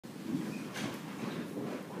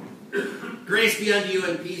Grace be unto you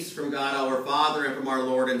and peace from God our Father and from our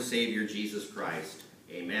Lord and Savior Jesus Christ.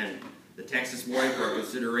 Amen. The text this morning for our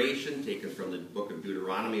consideration, taken from the book of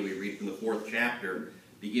Deuteronomy, we read from the 4th chapter,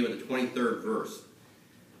 begin with the 23rd verse.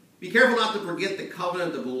 Be careful not to forget the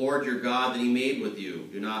covenant of the Lord your God that he made with you.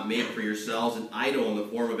 Do not make for yourselves an idol in the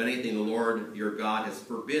form of anything the Lord your God has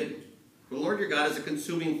forbidden. For the Lord your God is a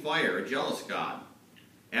consuming fire, a jealous God.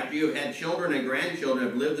 After you have had children and grandchildren and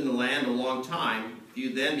have lived in the land a long time, if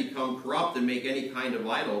you then become corrupt and make any kind of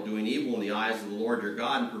idol, doing evil in the eyes of the Lord your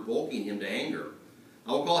God and provoking him to anger,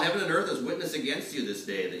 I will call heaven and earth as witness against you this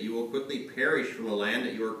day, that you will quickly perish from the land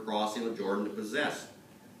that you are crossing the Jordan to possess.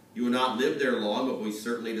 You will not live there long, but will be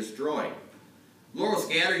certainly destroyed. The Lord will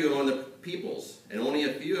scatter you among the peoples, and only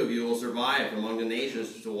a few of you will survive among the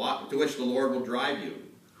nations to which the Lord will drive you.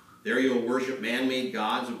 There you will worship man-made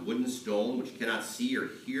gods of wood and stone, which cannot see or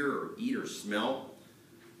hear or eat or smell.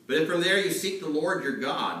 But if from there you seek the Lord your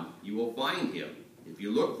God, you will find him, if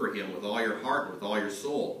you look for him with all your heart and with all your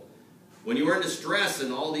soul. When you are in distress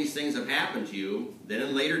and all these things have happened to you, then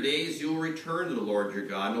in later days you will return to the Lord your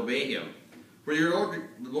God and obey him. For the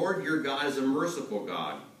Lord your God is a merciful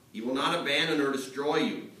God. He will not abandon or destroy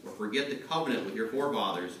you, or forget the covenant with your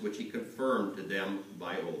forefathers, which he confirmed to them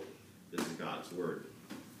by oath. This is God's word.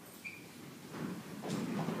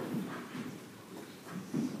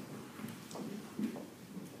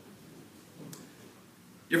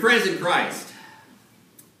 Dear friends in Christ,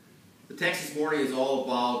 the text this morning is all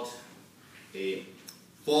about a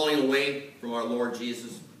falling away from our Lord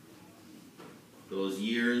Jesus. Those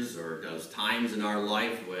years or those times in our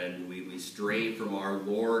life when we stray from our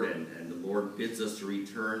Lord and the Lord bids us to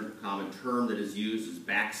return. A common term that is used is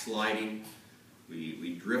backsliding.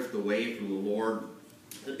 We drift away from the Lord.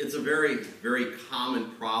 It's a very, very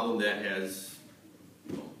common problem that has,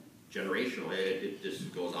 generational. It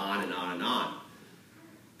just goes on and on and on.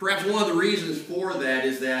 Perhaps one of the reasons for that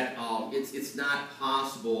is that it's not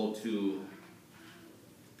possible to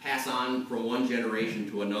pass on from one generation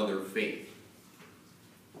to another faith.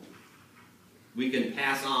 We can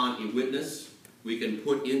pass on a witness. We can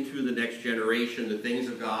put into the next generation the things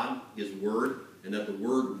of God, his word, and that the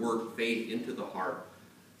word work faith into the heart.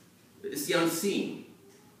 It's the unseen.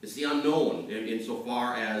 It's the unknown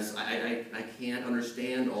insofar as I can't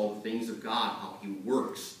understand all the things of God, how he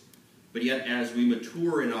works. But yet, as we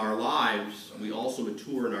mature in our lives, we also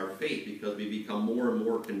mature in our faith because we become more and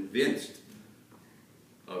more convinced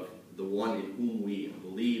of the one in whom we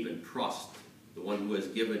believe and trust, the one who has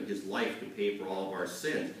given his life to pay for all of our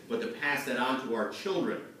sins. But to pass that on to our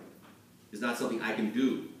children is not something I can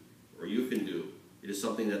do or you can do. It is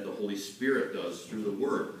something that the Holy Spirit does through the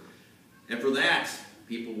Word. And for that,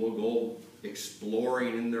 people will go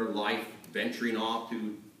exploring in their life, venturing off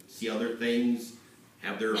to see other things,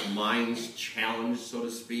 have their minds challenged, so to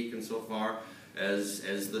speak, insofar as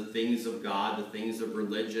the things of God, the things of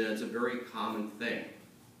religion. It's a very common thing.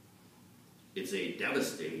 It's a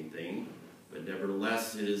devastating thing, but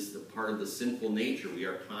nevertheless, it is the part of the sinful nature. We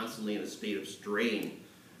are constantly in a state of strain.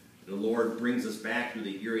 The Lord brings us back through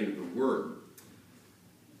the hearing of the Word.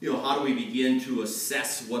 How do we begin to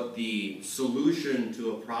assess what the solution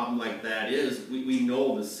to a problem like that is? We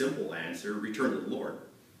know the simple answer: return to the Lord.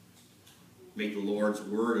 Make the Lord's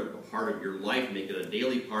Word a part of your life. Make it a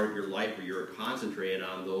daily part of your life where you're concentrated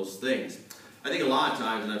on those things. I think a lot of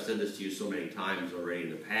times, and I've said this to you so many times already in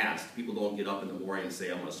the past, people don't get up in the morning and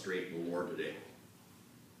say, I'm going to stray from the Lord today.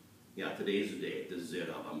 Yeah, today's the day. This is it.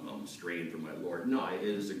 I'm straying from my Lord. No, it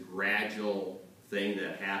is a gradual thing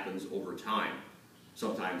that happens over time.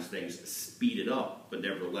 Sometimes things speed it up, but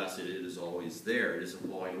nevertheless, it is always there. It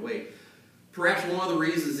isn't falling away. Perhaps one of the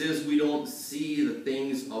reasons is we don't see the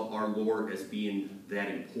things of our Lord as being that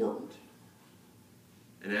important.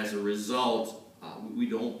 And as a result, we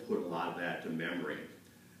don't put a lot of that to memory.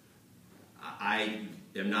 I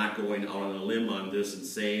am not going out on a limb on this and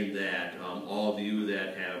saying that all of you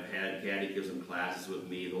that have had catechism classes with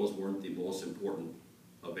me, those weren't the most important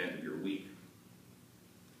event of your week.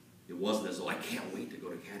 It wasn't as though I can't wait to go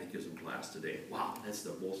to catechism class today. Wow, that's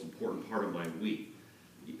the most important part of my week.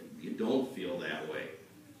 You don't feel that way.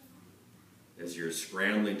 As you're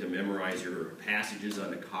scrambling to memorize your passages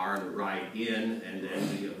on the car and the ride in, and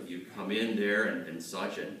then you come in there and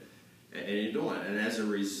such, and you don't. And as a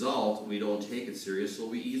result, we don't take it serious, so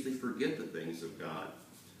we easily forget the things of God.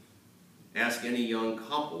 Ask any young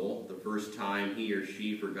couple the first time he or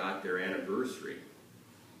she forgot their anniversary.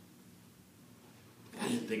 I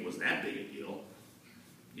didn't think it was that big a deal.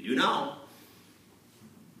 You do now.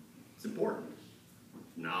 It's important.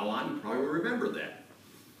 From now on, you probably will remember that.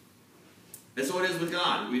 And so it is with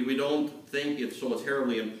God. We don't think it's so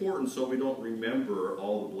terribly important, so we don't remember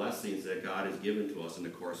all the blessings that God has given to us in the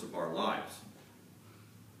course of our lives.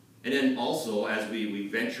 And then also, as we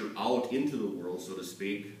venture out into the world, so to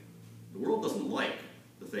speak, the world doesn't like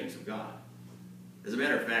the things of God. As a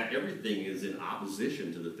matter of fact, everything is in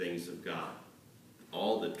opposition to the things of God.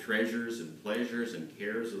 All the treasures and pleasures and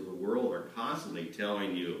cares of the world are constantly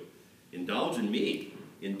telling you, indulge in me,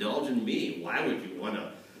 indulge in me. Why would you want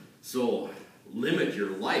to so limit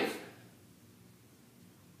your life?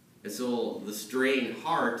 And so the straying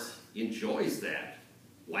heart enjoys that.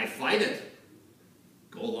 Why fight it?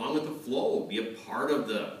 Go along with the flow. Be a part of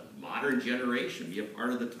the modern generation. Be a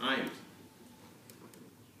part of the times.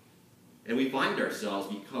 And we find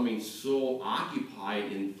ourselves becoming so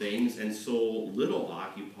occupied in things and so little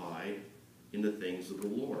occupied in the things of the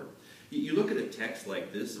Lord. You look at a text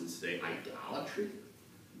like this and say, idolatry?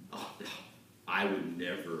 Oh, no, I would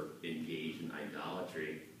never engage in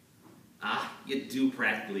idolatry. You do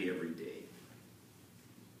practically every day.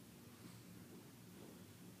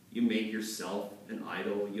 You make yourself an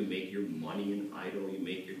idol. You make your money an idol. You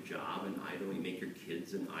make your job an idol. You make your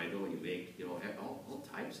kids an idol. You make, all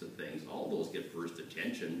types of things. All those get first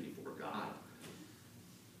attention before God.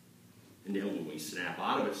 And then when we snap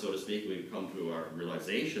out of it, so to speak, we come to our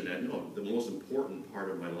realization that, no, the most important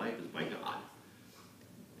part of my life is my God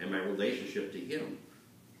and my relationship to Him.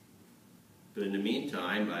 But in the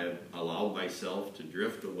meantime, I've allowed myself to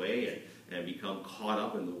drift away and become caught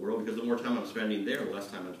up in the world, because the more time I'm spending there, the less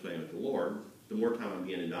time I'm spending with the Lord. The more time I'm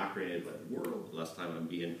being indoctrinated by the world, the less time I'm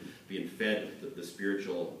being fed the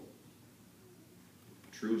spiritual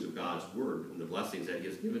truths of God's Word and the blessings that He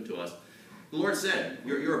has given to us. The Lord said,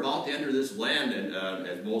 you're about to enter this land, and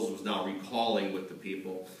as Moses was now recalling with the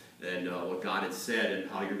people, and what God had said, and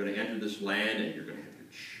how you're going to enter this land, and you're going to have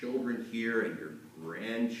your children here, and your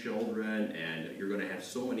grandchildren, and you're going to have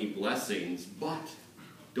so many blessings, but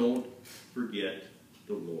don't forget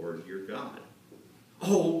the Lord your God.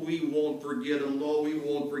 Oh, we won't forget Him. No, we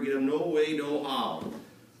won't forget Him. No way, no how.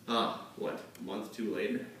 What, a month too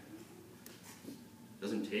later?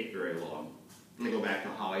 Doesn't take very long. I'm going to go back to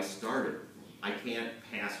how I started. I can't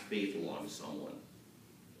pass faith along to someone.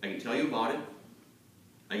 I can tell you about it.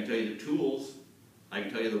 I can tell you the tools. I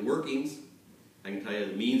can tell you the workings. I can tell you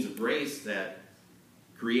the means of grace that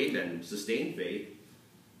create and sustain faith.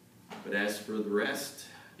 But as for the rest,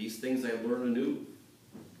 these things I learn anew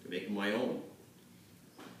to make them my own.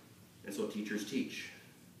 And so teachers teach.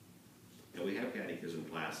 And we have catechism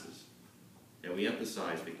classes. And we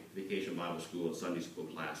emphasize Vacation Bible School and Sunday School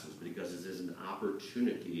classes because it is an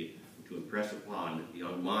opportunity to impress upon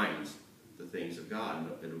young minds the things of God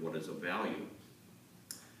and what is of value.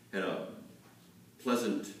 Had a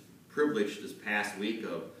pleasant privilege this past week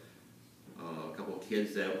of a couple of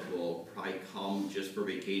kids that will probably come just for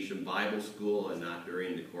Vacation Bible School and not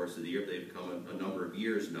during the course of the year. They've come a number of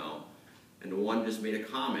years now. And the one just made a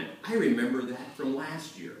comment. I remember that from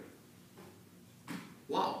last year.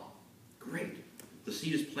 Wow, great. The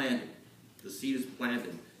seed is planted. The seed is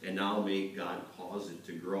planted, and now may God cause it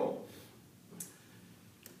to grow.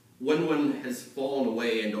 When one has fallen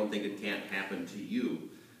away and don't think it can't happen to you,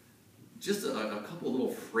 just a couple of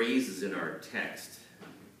little phrases in our text.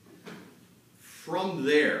 From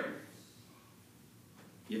there,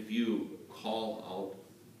 if you call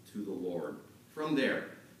out to the Lord, from there,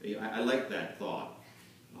 I like that thought.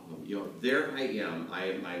 There I am.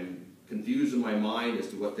 I'm confused in my mind as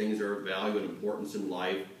to what things are of value and importance in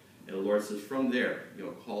life. And the Lord says, from there,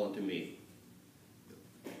 call unto me.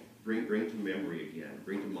 Bring to memory again.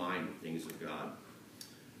 Bring to mind the things of God.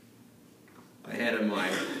 I had in my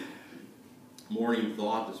morning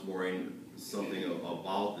thought this morning something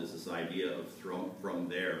about this idea of from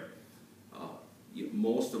there.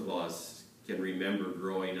 Most of us can remember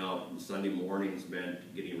growing up, Sunday mornings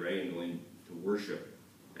meant getting ready and going to worship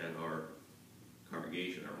at our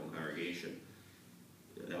congregation, our own congregation.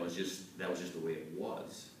 That was just the way it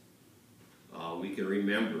was. We can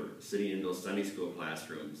remember sitting in those Sunday school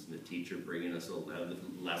classrooms and the teacher bringing us a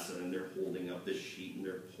lesson, and they're holding up this sheet and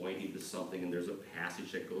they're pointing to something, and there's a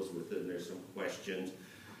passage that goes with it, and there's some questions.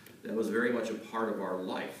 That was very much a part of our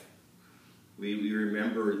life. We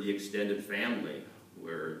remember the extended family,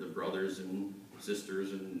 where the brothers and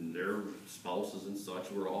sisters and their spouses and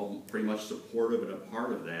such were all pretty much supportive and a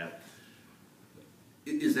part of that.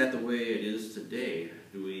 Is that the way it is today?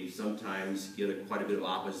 Do we sometimes get quite a bit of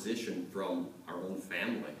opposition from our own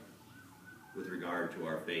family with regard to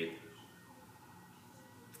our faith?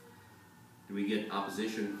 Do we get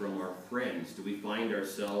opposition from our friends? Do we find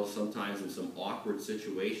ourselves sometimes in some awkward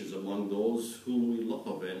situations among those whom we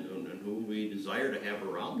love and whom we desire to have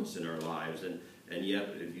around us in our lives? And And yet,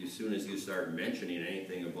 as soon as you start mentioning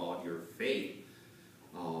anything about your faith,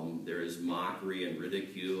 there is mockery and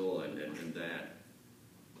ridicule and that.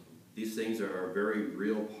 These things are a very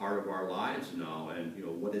real part of our lives now. And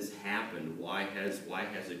what has happened? Why has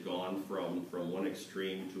it gone from one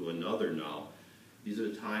extreme to another now? These are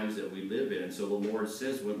the times that we live in. And so the Lord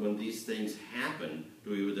says, when these things happen,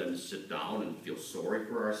 do we then sit down and feel sorry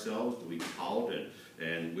for ourselves? Do we pout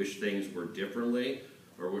and wish things were differently,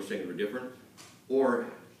 or wish things were different? Or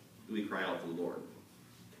do we cry out to the Lord?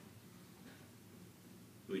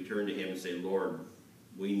 Do we turn to Him and say, Lord,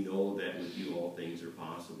 we know that with you all things are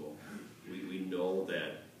possible. We know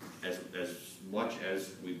that as much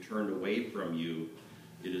as we've turned away from you,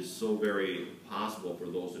 it is so very possible for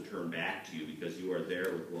those to turn back to you, because you are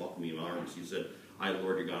there with welcoming arms. You said, I,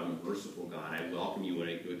 Lord your God, am a merciful God. I welcome you when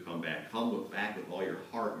you come back. Come back with all your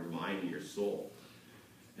heart, your mind, and your soul.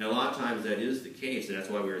 And a lot of times that is the case, and that's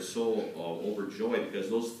why we are so overjoyed, because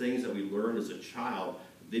those things that we learned as a child,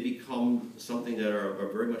 they become something that are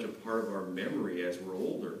very much a part of our memory as we're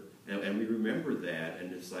older. And we remember that,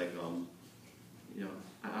 and it's like,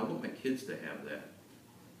 I want my kids to have that.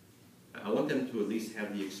 I want them to at least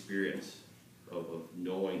have the experience of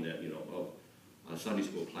knowing that, of a Sunday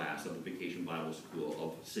school class, of a vacation Bible school,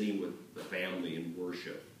 of sitting with the family in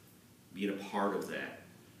worship, being a part of that.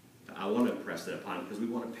 I want to impress that upon them, because we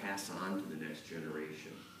want to pass on to the next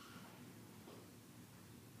generation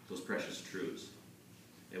those precious truths.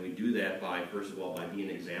 And we do that by, first of all, by being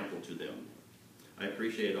an example to them. I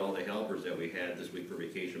appreciate all the helpers that we had this week for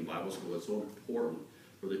Vacation Bible School. It's so important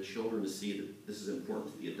for the children to see that this is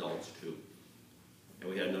important to the adults too. And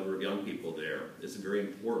we had a number of young people there. It's very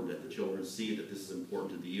important that the children see that this is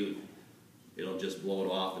important to the youth. They don't just blow it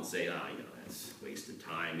off and say, that's wasted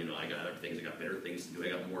time. I got other things, I got better things to do, I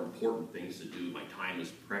got more important things to do. My time is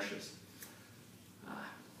precious.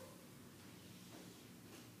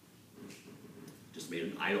 Just made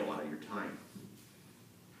an idol out of your time.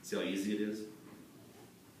 See how easy it is?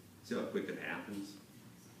 See how quick it happens?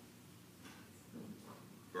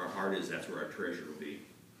 Where our heart is, that's where our treasure will be.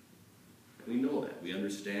 We know that. We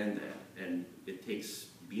understand that. And it takes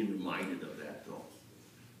being reminded of that, though,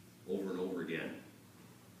 over and over again,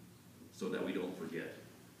 so that we don't forget,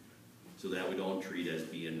 so that we don't treat as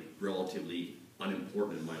being relatively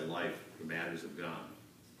unimportant in my life the matters of God.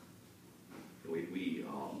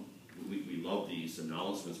 We love these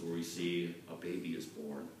announcements where we see a baby is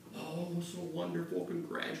born. Oh, so wonderful,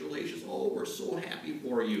 congratulations. Oh, we're so happy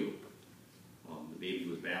for you. The baby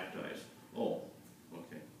was baptized. Oh,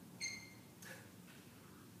 okay.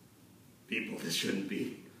 People, that should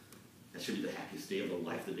be the happiest day of the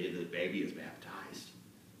life, the day that the baby is baptized.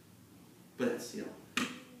 But it's,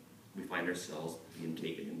 we find ourselves being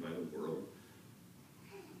taken in by the world.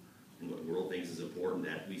 And what the world thinks is important,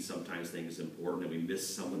 that we sometimes think is important, and we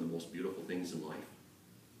miss some of the most beautiful things in life.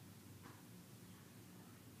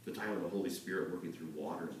 The time of the Holy Spirit working through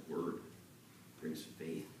water and word brings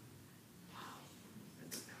faith. Wow.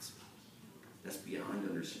 That's beyond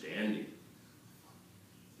understanding.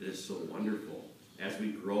 It is so wonderful. As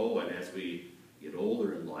we grow and as we get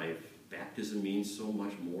older in life, baptism means so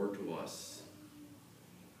much more to us,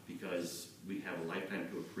 because we have a lifetime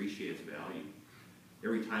to appreciate its value.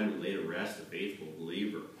 Every time we lay to rest a faithful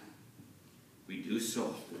believer, we do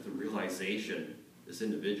so with the realization this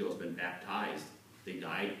individual has been baptized. They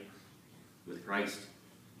died with Christ,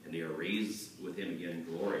 and they are raised with Him again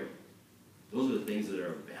in glory. Those are the things that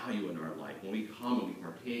are of value in our life. When we come and we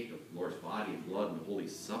partake of the Lord's body and blood in the Holy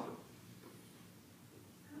Supper,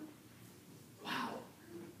 wow,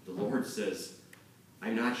 the Lord says,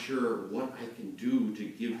 I'm not sure what I can do to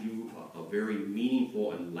give you a very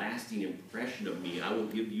meaningful and lasting impression of me. I will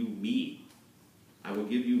give you me. I will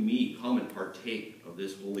give you me. Come and partake of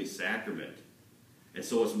this holy sacrament. And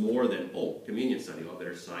so it's more than, Communion Sunday, I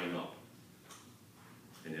better sign up.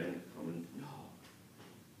 And then come and, no.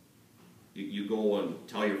 You go and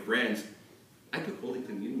tell your friends, I took Holy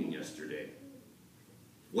Communion yesterday.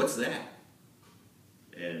 What's that?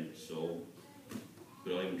 And so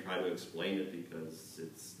we don't even try to explain it, because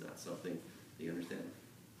it's not something they understand.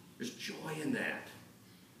 There's joy in that.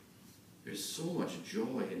 There's so much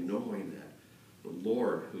joy in knowing that the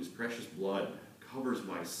Lord, whose precious blood covers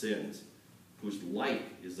my sins, whose life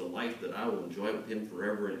is the life that I will enjoy with Him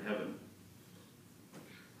forever in heaven.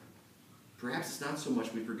 Perhaps it's not so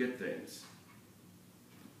much we forget things.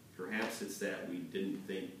 Perhaps it's that we didn't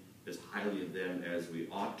think as highly of them as we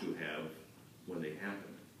ought to have when they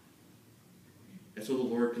happened. And so the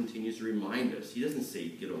Lord continues to remind us. He doesn't say,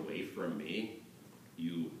 get away from me,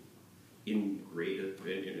 you ingracious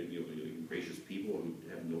people who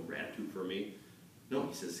have no gratitude for me. No,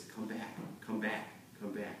 he says, come back, come back,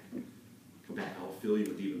 come back. Come back, I'll fill you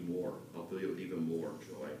with even more. I'll fill you with even more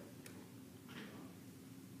joy.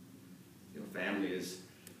 Family is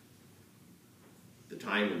the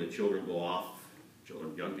time when the children go off,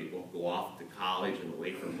 young people, go off to college and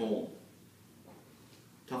away from home.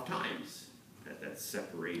 Tough times, that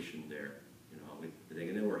separation there.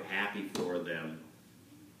 And then we're happy for them.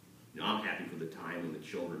 I'm happy for the time when the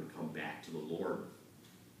children come back to the Lord.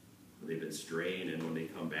 When they've been straying, and when they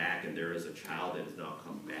come back, and there is a child that has now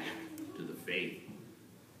come back to the faith.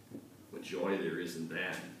 What joy there is in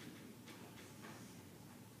that.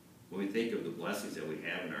 When we think of the blessings that we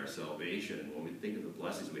have in our salvation, and when we think of the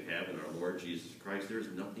blessings we have in our Lord Jesus Christ, there's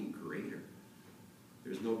nothing greater.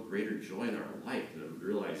 There's no greater joy in our life than the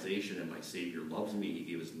realization that my Savior loves me. He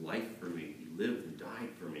gave his life for me. He lived and died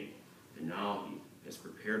for me. And now he has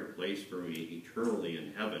prepared a place for me eternally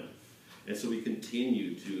in heaven. And so we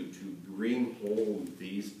continue to bring home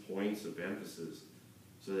these points of emphasis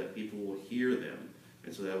so that people will hear them,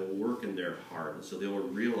 and so that it will work in their heart, and so they will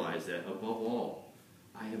realize that above all,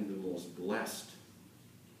 I am the most blessed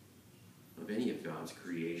of any of God's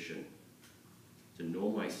creation, to know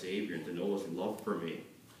my Savior and to know his love for me.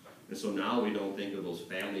 And so now we don't think of those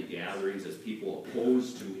family gatherings as people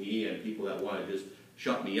opposed to me and people that want to just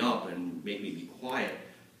shut me up and make me be quiet.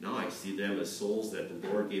 Now I see them as souls that the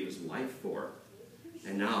Lord gave his life for.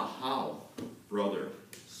 And now how, brother,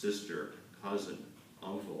 sister, cousin,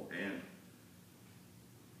 uncle, aunt,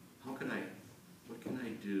 what can I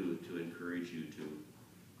do to encourage you to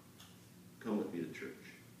come with me to church?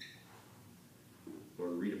 Or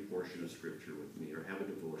read a portion of Scripture with me, or have a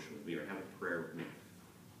devotion with me, or have a prayer with me.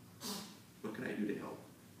 What can I do to help?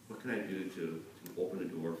 What can I do to open a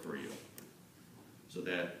door for you? So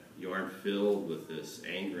that you aren't filled with this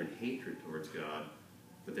anger and hatred towards God,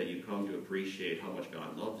 but that you come to appreciate how much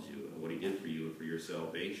God loves you and what he did for you and for your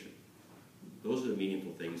salvation. Those are the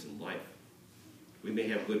meaningful things in life. We may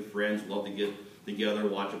have good friends, love to get together,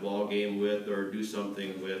 watch a ball game with, or do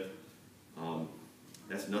something with.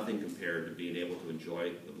 That's nothing compared to being able to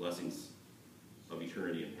enjoy the blessings of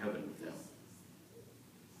eternity in heaven with them.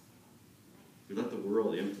 We let the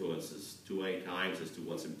world influence us too many times as to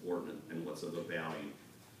what's important and what's of value.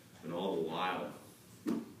 And all the while,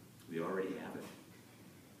 we already have it.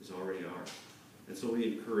 It's already ours. And so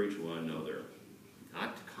we encourage one another,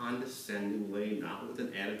 not condescendingly, not with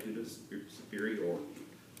an attitude of superiority,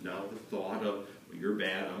 not with the thought of, well, you're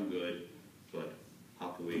bad, I'm good, but how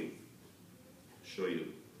can we show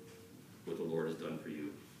you what the Lord has done for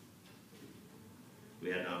you? We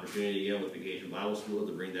had an opportunity again with Vacation Bible School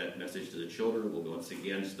to bring that message to the children. We'll once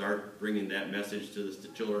again start bringing that message to the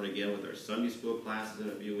children again with our Sunday school classes in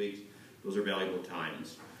a few weeks. Those are valuable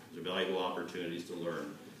times. Those are valuable opportunities to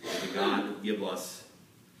learn. May God give us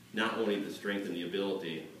not only the strength and the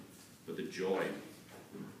ability, but the joy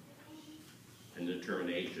and the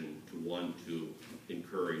determination to want to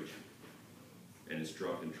encourage and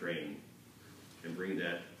instruct and train and bring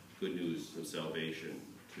that good news of salvation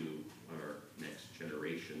to our next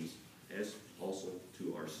generations, as also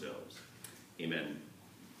to ourselves. Amen.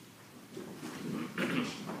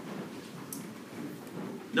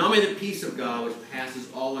 Now may the peace of God, which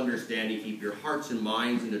passes all understanding, keep your hearts and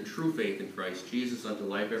minds in the true faith in Christ Jesus unto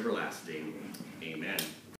life everlasting. Amen.